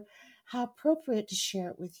before. How appropriate to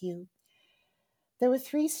share it with you. There were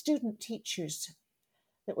 3 student teachers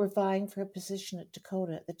that were vying for a position at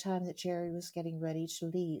Dakota at the time that Jerry was getting ready to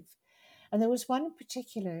leave. And there was one in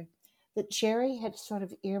particular that Jerry had sort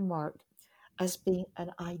of earmarked as being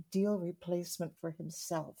an ideal replacement for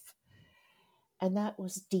himself. And that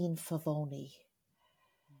was Dean Favoni.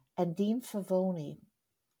 And Dean Favoni,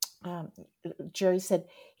 Jerry said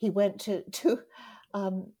he went to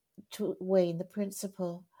Wayne, the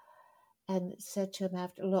principal, and said to him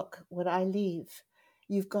after, "Look, when I leave,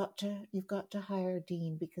 you've got to hire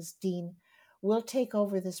Dean, because Dean will take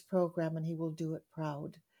over this program and he will do it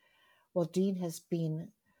proud." Well, Dean has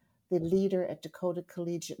been the leader at Dakota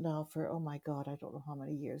Collegiate now for, oh my God, I don't know how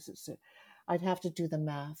many years. I'd have to do the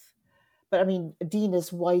math. But I mean, Dean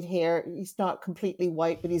has white hair. He's not completely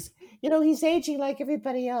white, but he's aging like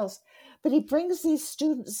everybody else. But he brings these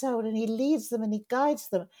students out and he leads them and he guides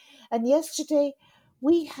them. And yesterday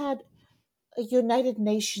we had a United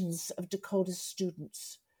Nations of Dakota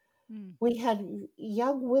students. We had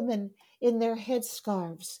young women in their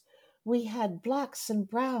headscarves. We had blacks and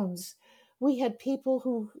browns. We had people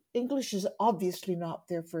who English is obviously not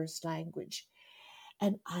their first language.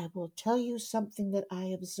 And I will tell you something that I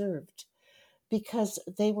observed, because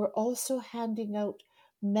they were also handing out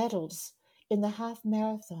medals in the half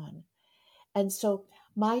marathon. And so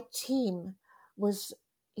my team was,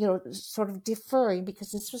 sort of deferring,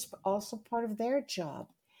 because this was also part of their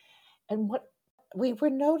job. And what we were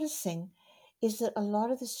noticing is that a lot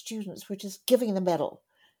of the students were just giving the medal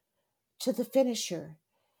to the finisher.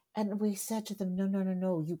 And we said to them,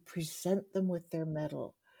 no, you present them with their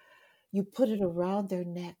medal. You put it around their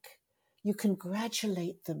neck. You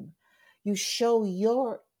congratulate them. You show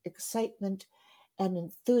your excitement and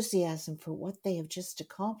enthusiasm for what they have just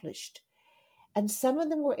accomplished. And some of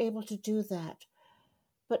them were able to do that.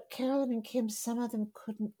 But Carolyn and Kim, some of them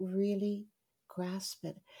couldn't really grasp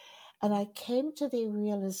it. And I came to the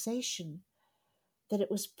realization that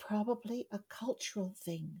it was probably a cultural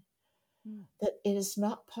thing, that it is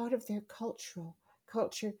not part of their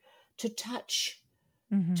culture to touch,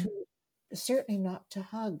 to certainly not to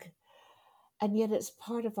hug. And yet it's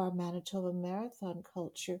part of our Manitoba Marathon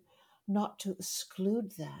culture not to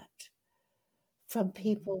exclude that from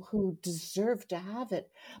people who deserve to have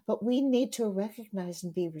it. But we need to recognize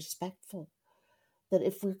and be respectful that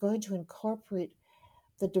if we're going to incorporate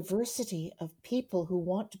the diversity of people who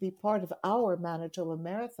want to be part of our Manitoba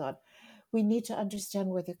Marathon, we need to understand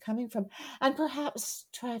where they're coming from and perhaps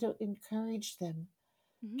try to encourage them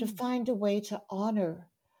to find a way to honor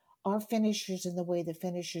our finishers in the way the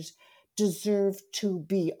finishers deserve to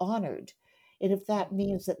be honored. And if that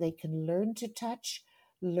means that they can learn to touch,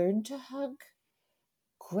 learn to hug,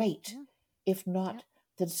 great. If not,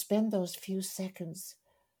 then spend those few seconds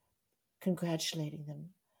congratulating them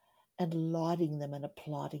and lauding them and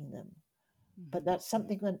applauding them. But that's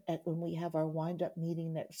something when we have our wind-up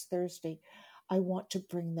meeting next Thursday, I want to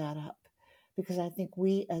bring that up, because I think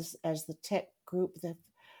we as the tech group, the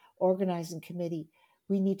organizing committee,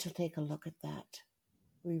 we need to take a look at that.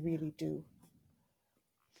 We really do.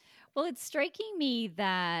 Well, it's striking me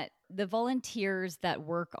that the volunteers that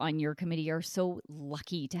work on your committee are so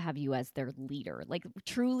lucky to have you as their leader. Like,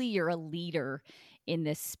 truly, you're a leader in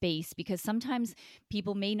this space, because sometimes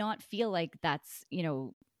people may not feel like that's,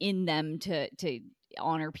 in them to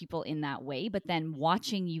honor people in that way. But then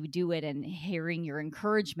watching you do it and hearing your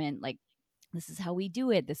encouragement, like, this is how we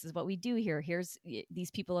do it. This is what we do here.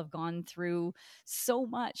 These people have gone through so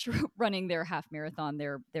much running their half marathon,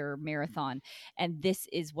 their marathon, and this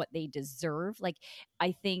is what they deserve. Like,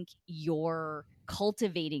 I think you're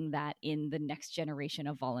cultivating that in the next generation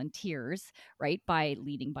of volunteers, right? By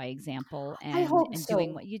leading by example I hope and so.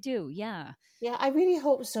 doing what you do. Yeah. Yeah, I really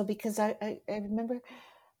hope so, because I remember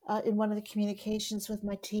in one of the communications with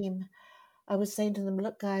my team, I was saying to them,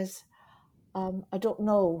 look, guys, I don't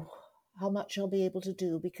know how much I'll be able to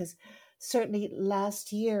do, because certainly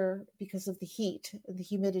last year, because of the heat and the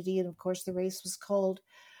humidity, and of course the race was called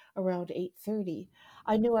around 8:30,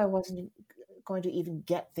 I knew I wasn't going to even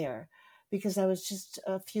get there, because I was just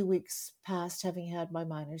a few weeks past having had my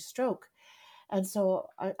minor stroke. And so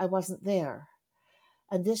I wasn't there.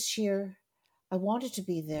 And this year I wanted to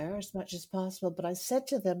be there as much as possible, but I said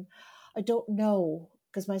to them, I don't know,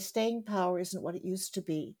 because my staying power isn't what it used to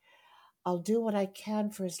be. I'll do what I can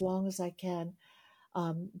for as long as I can.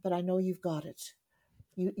 But I know you've got it.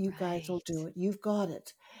 You guys will do it. You've got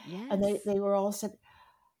it. And Yes. they were all said,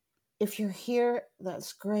 if you're here,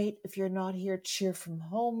 that's great. If you're not here, cheer from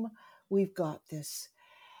home. We've got this.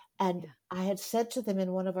 And Yeah. I had said to them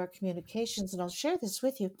in one of our communications, and I'll share this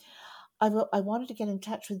with you, I wanted to get in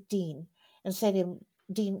touch with Dean and say to him,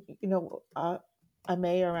 Dean, I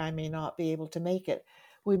may or I may not be able to make it.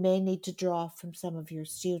 We may need to draw from some of your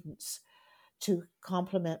students to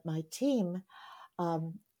complement my team,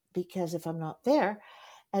 because if I'm not there,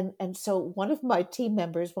 and so one of my team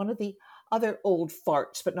members, one of the other old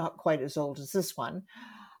farts, but not quite as old as this one,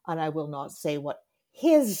 and I will not say what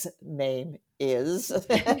his name is,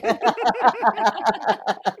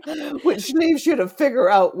 which leaves you to figure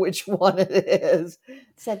out which one it is,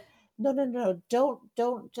 said, no,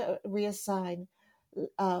 don't reassign.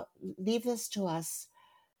 Uh, Leave this to us.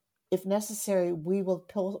 If necessary, we will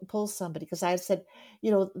pull somebody. Because I had said,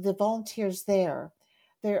 the volunteers there,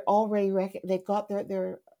 they're already they've got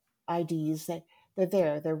their IDs. They're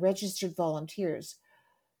there. They're registered volunteers,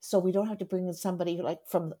 so we don't have to bring in somebody like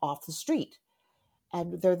from off the street,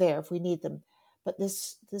 and they're there if we need them. But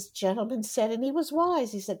this gentleman said, and he was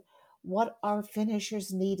wise. He said, "What our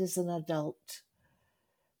finishers need is an adult.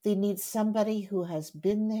 They need somebody who has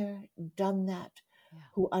been there, done that, Yeah.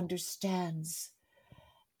 who understands,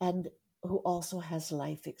 and who also has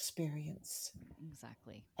life experience."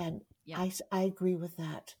 Exactly. And Yeah. I agree with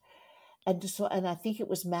that. And I think it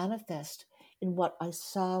was manifest in what I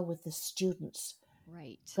saw with the students.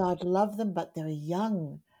 Right. God love them, but they're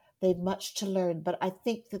young. They've much to learn. But I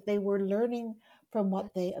think that they were learning from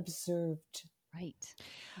what they observed. Right.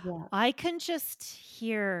 Yeah. I can just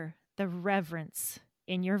hear the reverence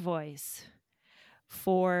in your voice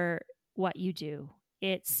for what you do.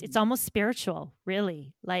 It's almost spiritual,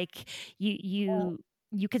 really. Like you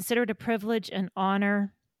consider it a privilege and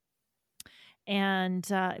honor, and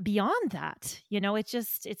beyond that,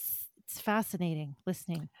 it's fascinating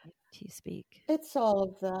listening to you speak. It's all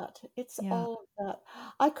of that. It's Yeah. all of that.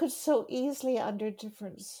 I could so easily, under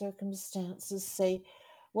different circumstances, say,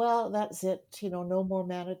 well, that's it. No more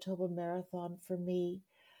Manitoba Marathon for me.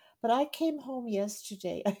 But I came home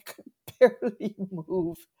yesterday. I could barely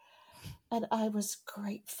move. And I was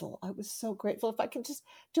grateful. I was so grateful. If I can just,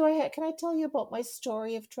 can I tell you about my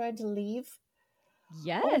story of trying to leave? Oh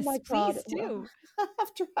Yes, my God. please do.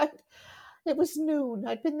 After it was noon.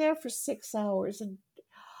 I'd been there for 6 hours, and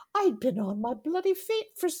I'd been on my bloody feet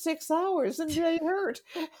for 6 hours, and they hurt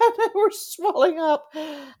and they were swelling up.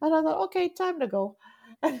 And I thought, okay, time to go.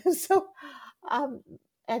 And so, um,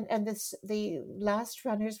 and the last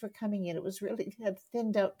runners were coming in. It was really had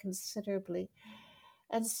thinned out considerably.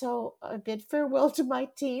 And so I bid farewell to my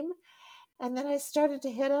team. And then I started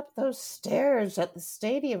to head up those stairs at the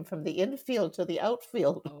stadium from the infield to the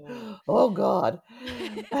outfield. Oh. Oh, God.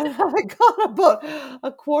 And I got about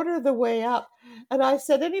a quarter of the way up. And I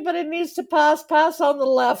said, anybody needs to pass on the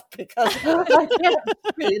left, because I can't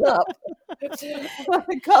speed up.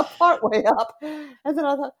 I got part way up. And then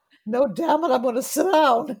I thought, no, damn it, I'm going to sit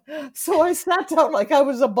down. So I sat down like I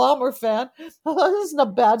was a Bomber fan. Oh, this isn't a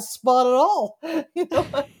bad spot at all. And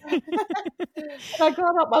I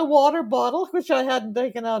got out my water bottle, which I hadn't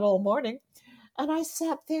taken out all morning, and I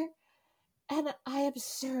sat there and I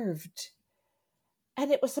observed.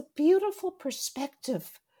 And it was a beautiful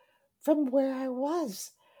perspective from where I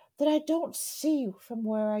was that I don't see from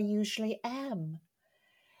where I usually am.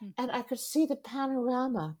 And I could see the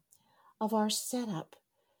panorama of our setup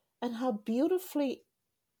and how beautifully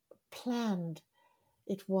planned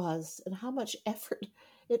it was, and how much effort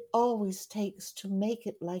it always takes to make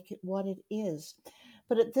it like what it is.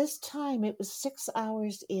 But at this time, it was 6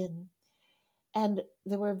 hours in, and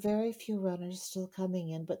there were very few runners still coming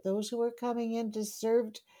in. But those who were coming in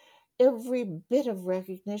deserved every bit of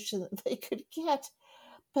recognition that they could get.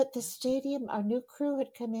 But the stadium, our new crew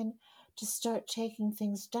had come in to start taking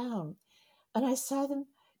things down, and I saw them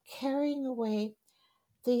carrying away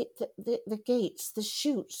the gates, the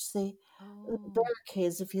chutes, the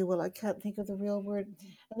barricades, if you will. I can't think of the real word.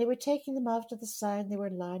 And they were taking them off to the side, and they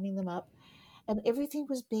were lining them up, and everything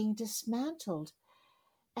was being dismantled.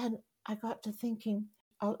 And I got to thinking,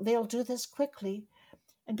 they'll do this quickly,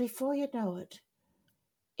 and before you know it,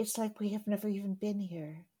 it's like we have never even been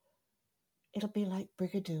here. It'll be like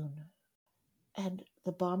Brigadoon. And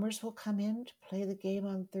the Bombers will come in to play the game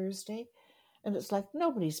on Thursday, and it's like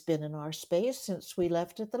nobody's been in our space since we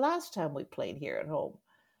left it the last time we played here at home.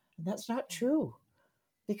 And that's not true,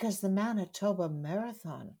 because the Manitoba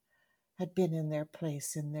Marathon had been in their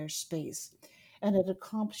place, in their space, and had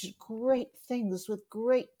accomplished great things with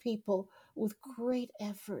great people, with great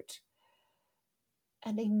effort.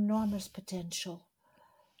 and enormous potential.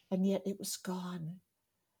 And yet it was gone,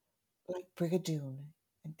 like Brigadoon.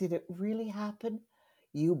 And did it really happen?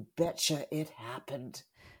 You betcha it happened.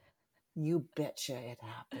 You betcha it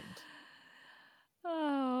happened.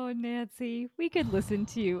 Oh, Nancy, we could listen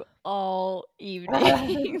to you all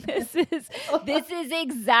evening. This is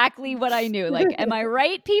exactly what I knew. Like, am I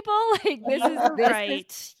right, people? Like, this is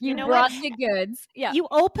Right. you know brought what? the goods. Yeah. You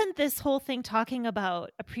opened this whole thing talking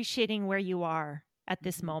about appreciating where you are at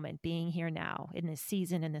this moment, being here now, in this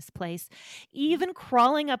season, in this place, even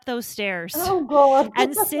crawling up those stairs Oh, God.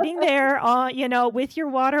 and sitting there, with your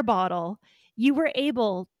water bottle. You were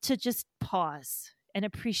able to just pause and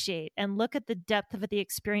appreciate and look at the depth of the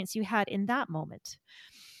experience you had in that moment.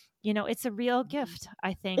 It's a real gift,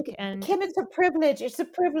 I think. And Kim, it's a privilege. It's a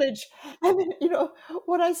privilege. I mean,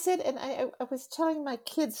 what I said, and I was telling my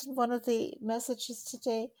kids in one of the messages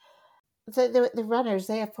today, the runners,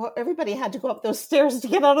 everybody had to go up those stairs to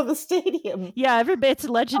get out of the stadium. yeah, every bit's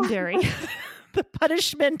legendary. The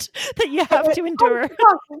punishment that you have to endure. It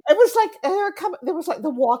was like there was like the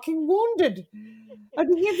walking wounded. I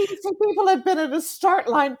mean, these people had been at a start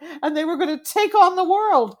line and they were going to take on the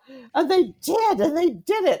world, and they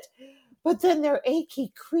did it. But then their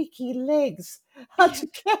achy, creaky legs had to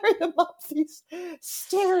carry them up these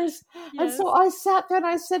stairs. Yes. And so I sat there and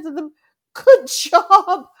I said to them, "Good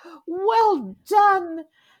job, well done."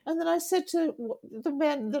 And then I said to the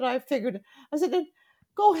men that I figured, I said,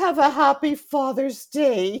 "Go have a happy Father's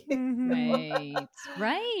Day."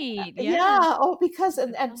 Right. Yeah. Oh, because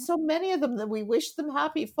and so many of them that we wished them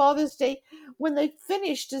happy Father's Day when they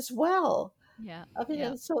finished as well. Yeah. I mean, Yeah.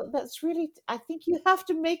 and so that's really, I think you have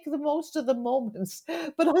to make the most of the moments.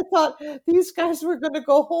 But I thought these guys were going to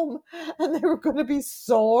go home and they were going to be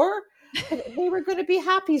sore. But they were going to be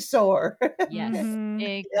happy sore. Yes,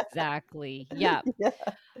 exactly. Yeah.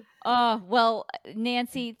 Yeah. Well,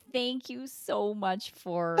 Nancy, thank you so much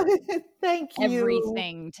for Thank you.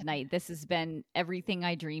 everything tonight. This has been everything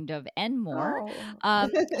I dreamed of and more. Oh.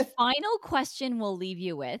 Final question we'll leave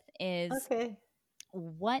you with is, Okay.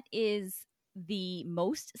 what is the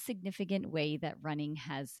most significant way that running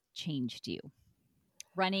has changed you?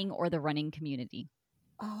 Running or the running community?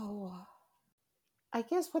 Oh, I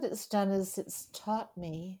guess what it's done is it's taught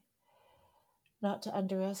me not to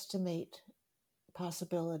underestimate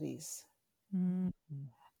possibilities.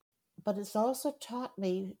 But it's also taught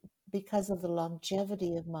me, because of the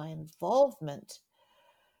longevity of my involvement,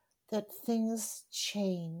 that things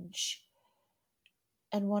change.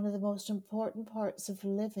 And one of the most important parts of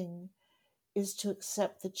living is to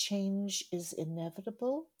accept that change is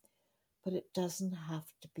inevitable, but it doesn't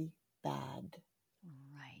have to be bad.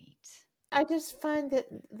 Right. I just find that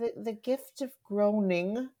the gift of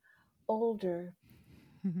growing older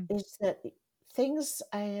is that things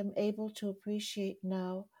I am able to appreciate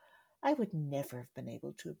now, I would never have been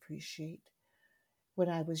able to appreciate when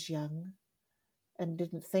I was young and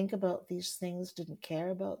didn't think about these things, didn't care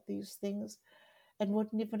about these things, and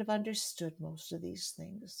wouldn't even have understood most of these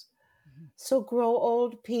things. So grow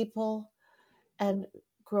old, people, and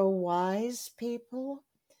grow wise, people,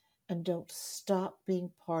 and don't stop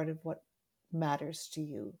being part of what matters to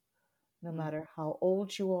you, no matter how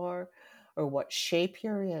old you are or what shape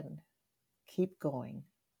you're in. Keep going.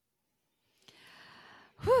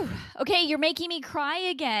 Whew. Okay, you're making me cry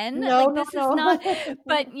again. No. Is not.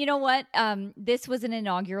 But you know what? This was an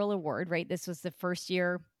inaugural award, right? This was the first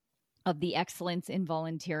year of the Excellence in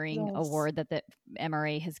Volunteering Award that the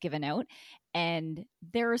MRA has given out. And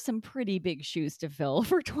there are some pretty big shoes to fill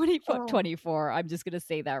for 2024. I'm just going to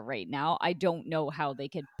say that right now. I don't know how they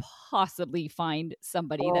could possibly find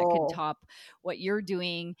somebody that could top what you're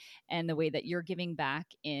doing and the way that you're giving back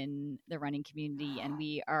in the running community. And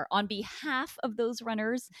we are, on behalf of those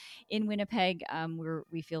runners in Winnipeg,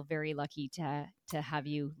 we feel very lucky to have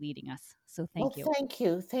you leading us. So thank you.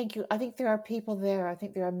 Thank you. I think there are people there. I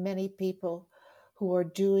think there are many people who are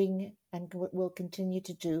doing and will continue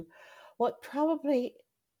to do what probably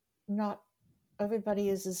not everybody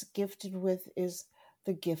is as gifted with, is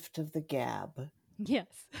the gift of the gab. Yes.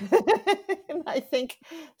 And I think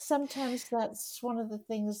sometimes that's one of the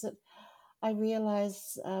things that I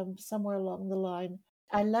realize somewhere along the line.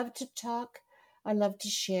 I love to talk. I love to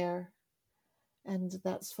share. And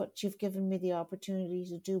that's what you've given me the opportunity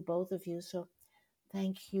to do, both of you. So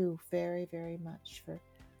thank you very, very much for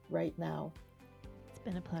right now. It's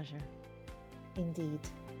been a pleasure. Indeed.